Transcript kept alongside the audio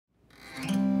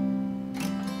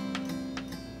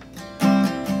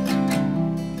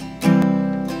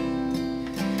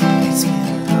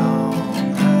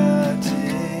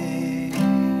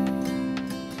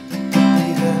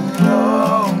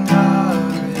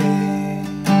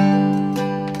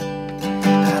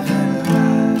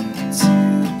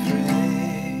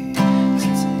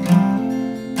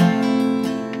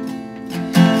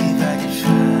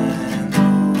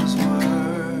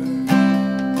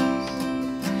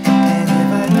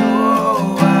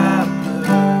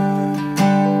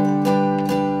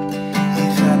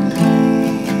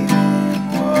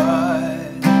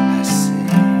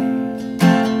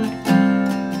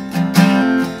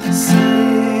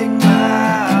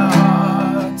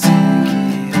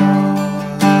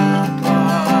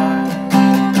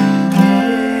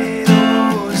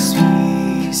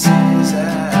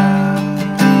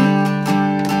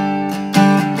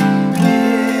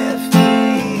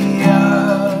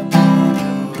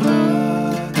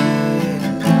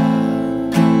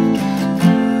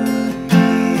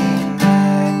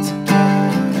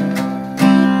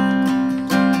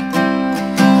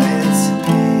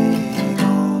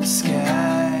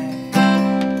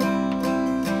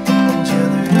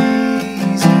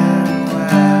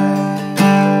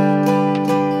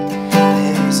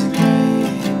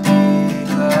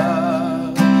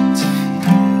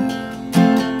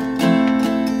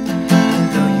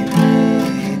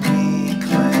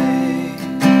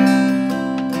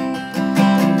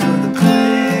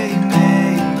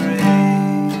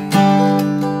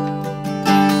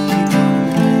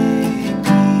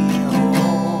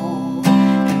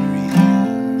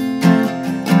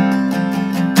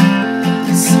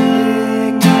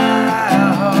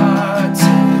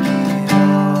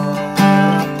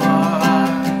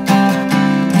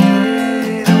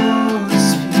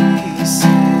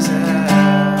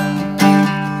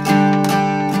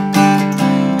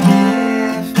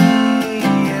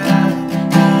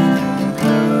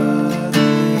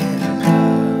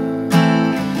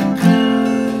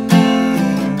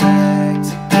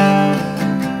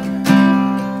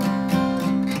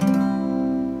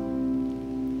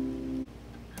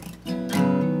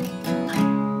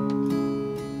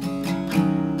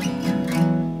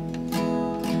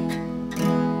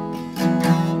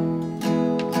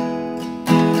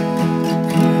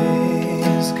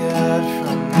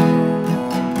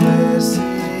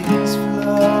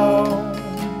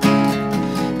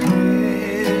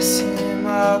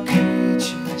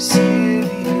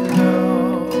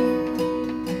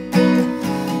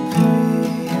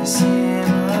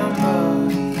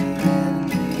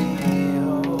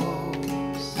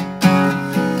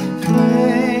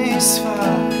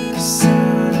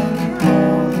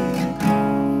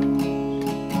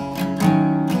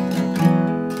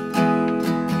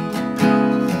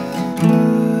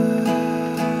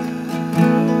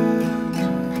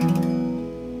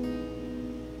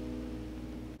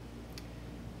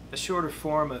shorter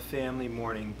form of family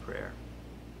morning prayer.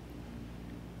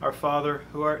 Our Father,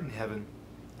 who art in heaven,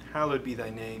 hallowed be thy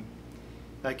name.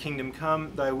 Thy kingdom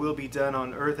come, thy will be done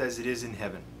on earth as it is in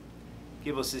heaven.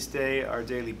 Give us this day our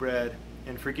daily bread,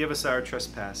 and forgive us our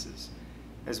trespasses,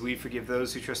 as we forgive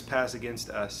those who trespass against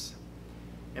us.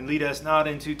 And lead us not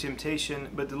into temptation,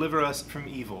 but deliver us from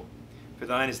evil. For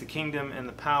thine is the kingdom, and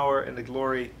the power, and the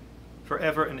glory,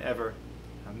 forever and ever.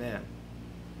 Amen.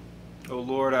 O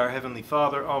Lord, our heavenly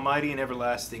Father, almighty and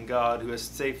everlasting God, who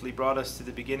hast safely brought us to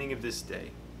the beginning of this day,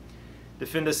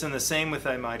 defend us in the same with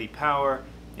thy mighty power,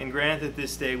 and grant that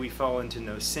this day we fall into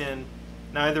no sin,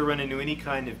 neither run into any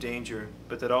kind of danger,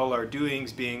 but that all our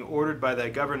doings, being ordered by thy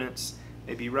governance,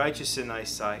 may be righteous in thy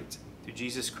sight, through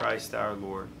Jesus Christ our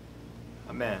Lord.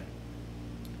 Amen.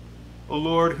 O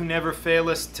Lord, who never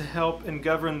failest to help and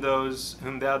govern those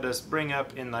whom thou dost bring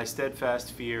up in thy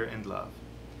steadfast fear and love,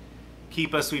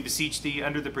 keep us, we beseech thee,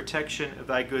 under the protection of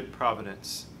thy good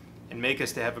providence, and make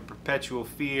us to have a perpetual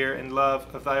fear and love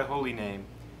of thy holy name,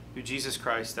 through Jesus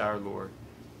Christ our Lord.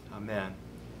 Amen.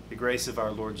 The grace of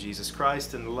our Lord Jesus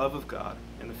Christ, and the love of God,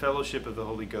 and the fellowship of the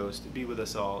Holy Ghost be with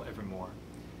us all evermore.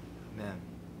 Amen.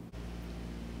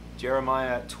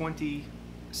 Jeremiah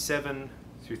 27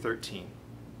 through 13.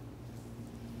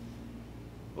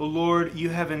 O Lord, you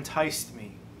have enticed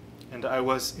me, and I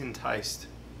was enticed.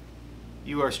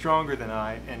 You are stronger than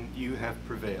I, and you have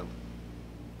prevailed.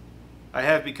 I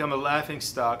have become a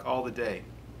laughingstock all the day.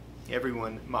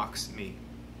 Everyone mocks me.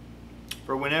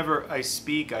 For whenever I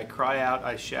speak, I cry out,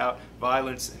 I shout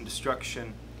violence and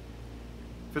destruction.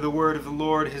 For the word of the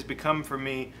Lord has become for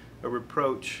me a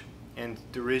reproach and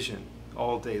derision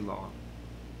all day long.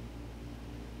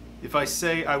 If I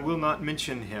say I will not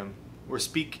mention him, or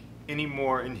speak any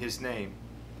more in his name,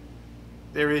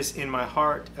 there is in my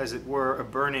heart, as it were, a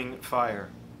burning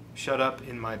fire, shut up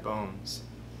in my bones.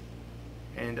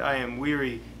 And I am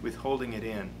weary with holding it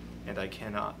in, and I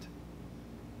cannot.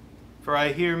 For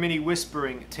I hear many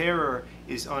whispering, terror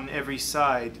is on every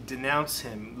side. Denounce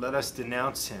him, let us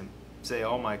denounce him, say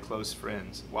all my close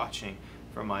friends, watching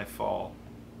for my fall.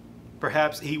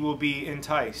 Perhaps he will be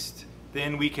enticed.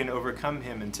 Then we can overcome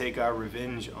him and take our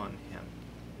revenge on him.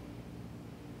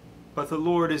 But the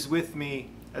Lord is with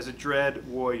me as a dread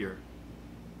warrior.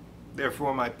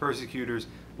 Therefore my persecutors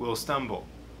will stumble.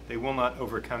 They will not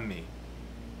overcome me.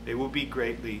 They will be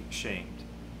greatly shamed,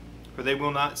 for they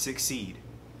will not succeed.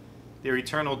 Their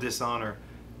eternal dishonor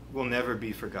will never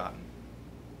be forgotten.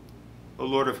 O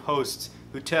Lord of hosts,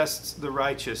 who tests the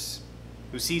righteous,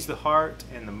 who sees the heart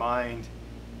and the mind,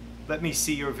 let me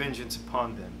see your vengeance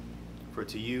upon them, for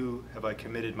to you have I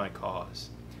committed my cause.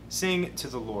 Sing to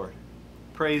the Lord.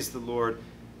 Praise the Lord,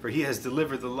 for he has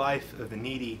delivered the life of the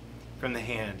needy from the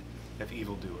hand of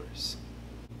evildoers.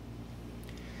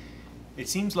 It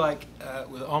seems like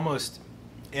with almost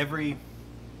every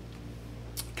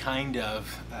kind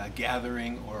of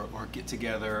gathering or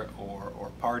get-together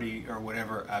or party or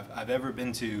whatever I've ever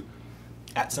been to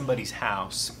at somebody's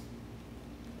house,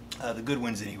 the good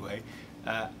ones anyway,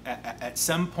 at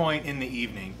some point in the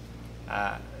evening,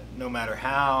 no matter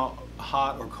how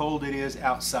hot or cold it is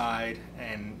outside,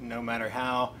 and no matter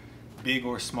how big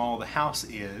or small the house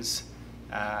is,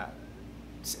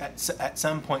 at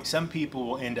some point some people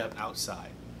will end up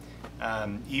outside,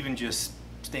 even just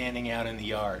standing out in the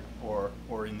yard or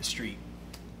in the street.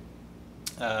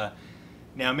 Now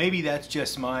maybe that's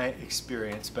just my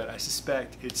experience, but I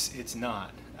suspect it's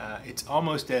not. It's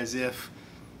almost as if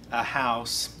a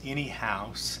house, any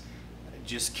house,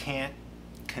 just can't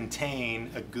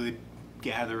contain a good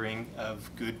gathering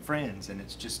of good friends, and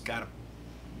it's just got to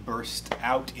burst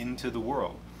out into the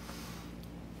world.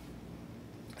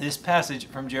 This passage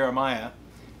from Jeremiah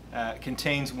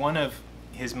contains one of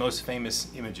his most famous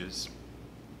images.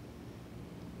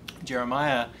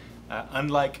 Jeremiah,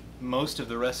 unlike most of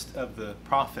the rest of the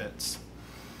prophets,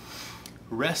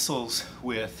 wrestles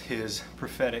with his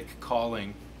prophetic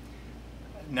calling,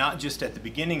 not just at the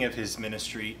beginning of his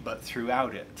ministry, but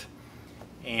throughout it.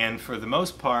 And for the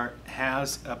most part,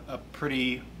 has a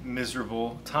pretty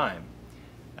miserable time.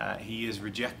 He is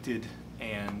rejected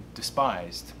and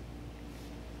despised.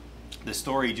 The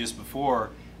story just before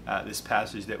this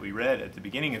passage that we read at the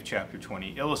beginning of chapter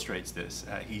 20 illustrates this.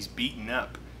 He's beaten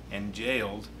up and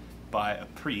jailed by a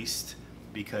priest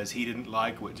because he didn't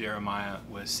like what Jeremiah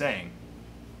was saying.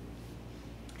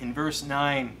 In verse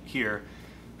 9 here,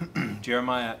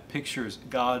 Jeremiah pictures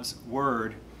God's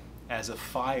word as a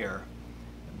fire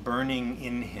burning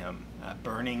in him,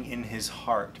 burning in his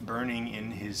heart, burning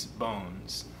in his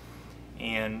bones.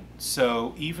 And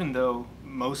so even though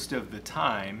most of the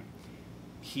time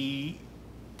he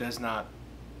does not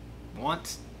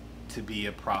want to be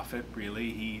a prophet,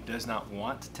 really. He does not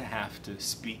want to have to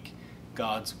speak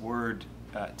God's word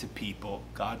to people,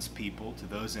 God's people, to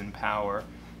those in power.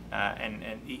 And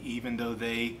even though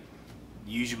they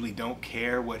usually don't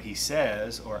care what he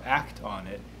says or act on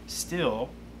it, still,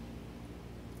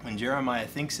 when Jeremiah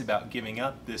thinks about giving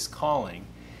up this calling,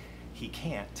 he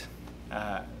can't,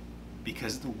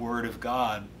 because the word of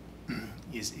God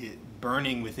is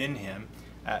burning within him,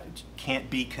 can't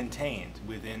be contained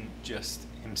within just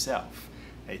himself.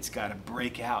 It's got to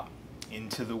break out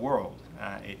into the world.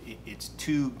 It's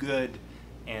too good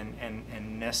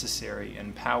and necessary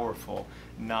and powerful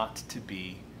not to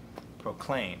be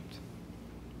proclaimed.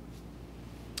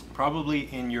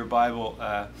 Probably in your Bible,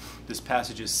 this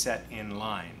passage is set in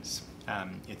lines.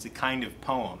 It's a kind of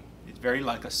poem. It's very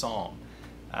like a psalm.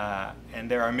 And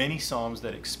there are many psalms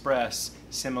that express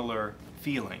similar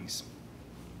feelings.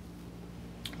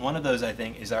 One of those, I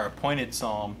think, is our appointed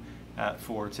psalm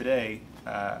for today,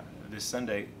 this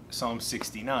Sunday, Psalm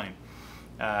 69.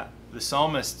 The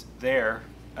psalmist there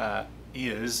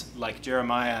is, like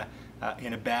Jeremiah,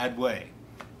 in a bad way.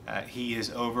 He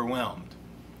is overwhelmed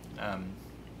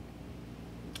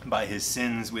by his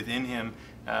sins within him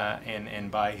and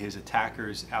by his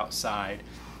attackers outside.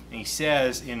 And he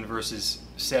says in verses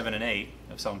 7 and 8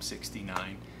 of Psalm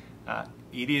 69,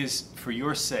 "It is for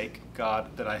your sake,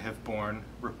 God, that I have borne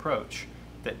reproach,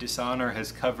 that dishonor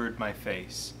has covered my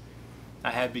face.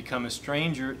 I have become a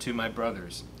stranger to my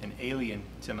brothers, an alien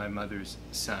to my mother's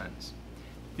sons."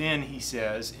 Then he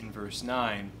says in verse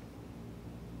 9,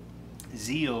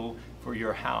 "Zeal for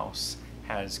your house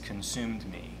has consumed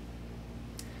me."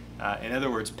 In other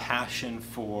words, passion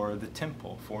for the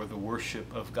temple, for the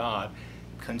worship of God,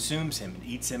 consumes him and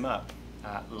eats him up.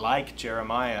 Like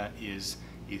Jeremiah is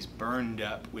burned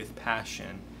up with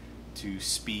passion to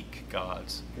speak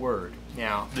God's word.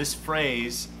 Now, this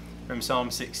phrase from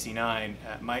Psalm 69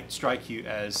 might strike you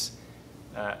as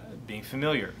being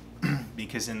familiar,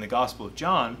 because in the Gospel of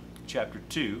John, chapter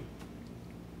 2,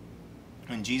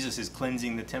 when Jesus is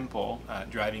cleansing the temple,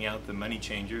 driving out the money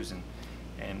changers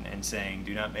and saying,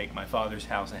 "Do not make my Father's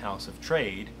house a house of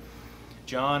trade,"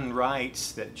 John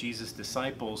writes that Jesus'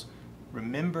 disciples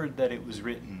remembered that it was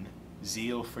written,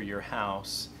 "Zeal for your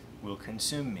house will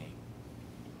consume me."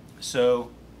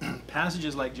 So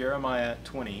passages like Jeremiah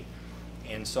 20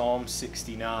 and Psalm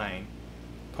 69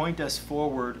 point us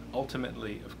forward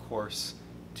ultimately, of course,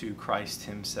 to Christ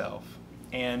himself.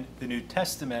 And the New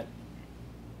Testament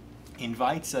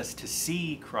invites us to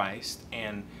see Christ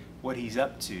and what he's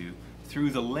up to through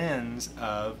the lens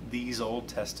of these Old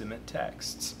Testament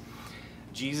texts.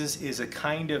 Jesus is a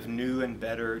kind of new and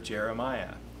better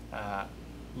Jeremiah.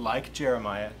 Like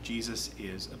Jeremiah, Jesus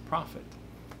is a prophet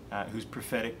whose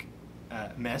prophetic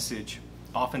message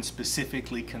often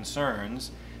specifically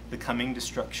concerns the coming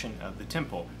destruction of the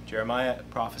temple. Jeremiah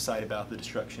prophesied about the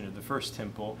destruction of the first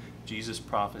temple. Jesus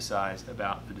prophesies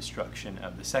about the destruction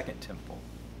of the second temple.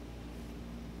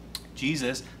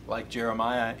 Jesus, like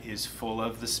Jeremiah, is full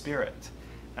of the Spirit.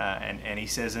 And he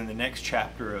says in the next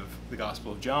chapter of the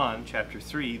Gospel of John, chapter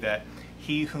 3, that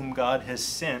he whom God has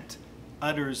sent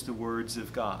utters the words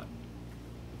of God.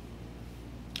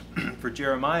 For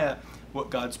Jeremiah, what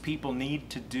God's people need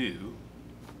to do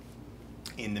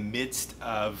in the midst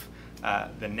of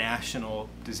the national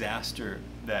disaster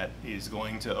that is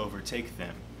going to overtake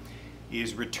them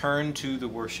is return to the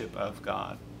worship of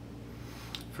God.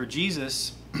 For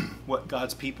Jesus, what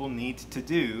God's people need to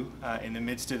do in the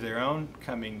midst of their own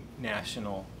coming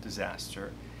national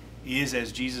disaster is,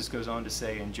 as Jesus goes on to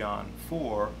say in John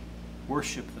 4,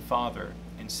 worship the Father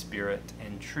in spirit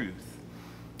and truth.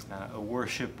 A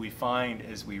worship we find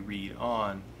as we read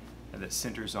on that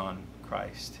centers on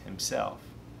Christ himself.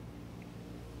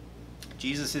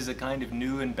 Jesus is a kind of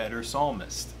new and better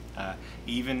psalmist.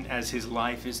 Even as his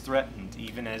life is threatened,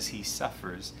 even as he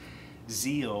suffers,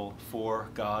 zeal for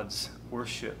God's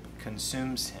worship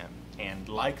consumes him. And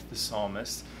like the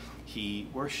psalmist, he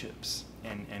worships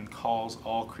and calls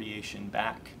all creation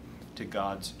back to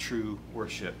God's true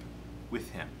worship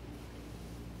with him.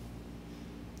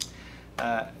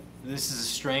 This is a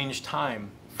strange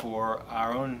time for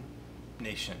our own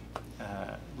nation,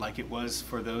 like it was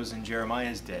for those in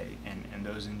Jeremiah's day and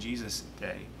those in Jesus'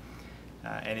 day.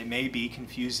 And it may be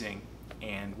confusing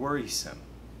and worrisome.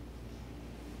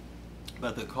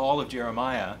 But the call of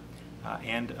Jeremiah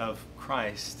and of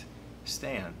Christ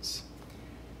stands,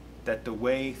 that the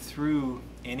way through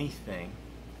anything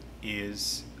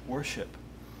is worship,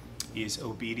 is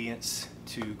obedience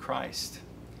to Christ.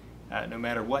 No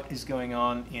matter what is going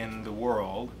on in the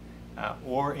world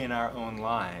or in our own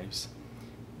lives,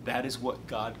 that is what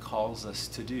God calls us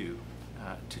to do,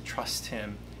 to trust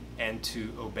him and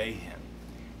to obey him.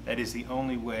 That is the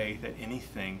only way that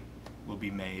anything will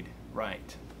be made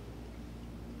right.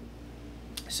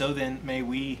 So then, may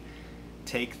we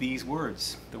take these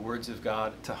words, the words of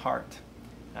God, to heart.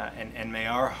 And may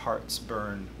our hearts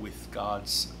burn with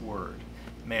God's word.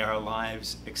 May our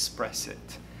lives express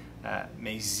it.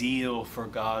 May zeal for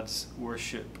God's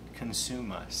worship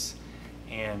consume us.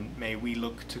 And may we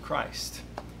look to Christ,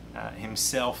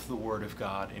 himself the Word of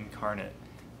God incarnate,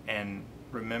 and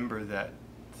remember that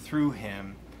through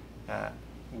him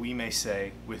we may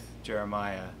say with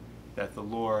Jeremiah that the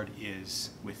Lord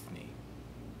is with me.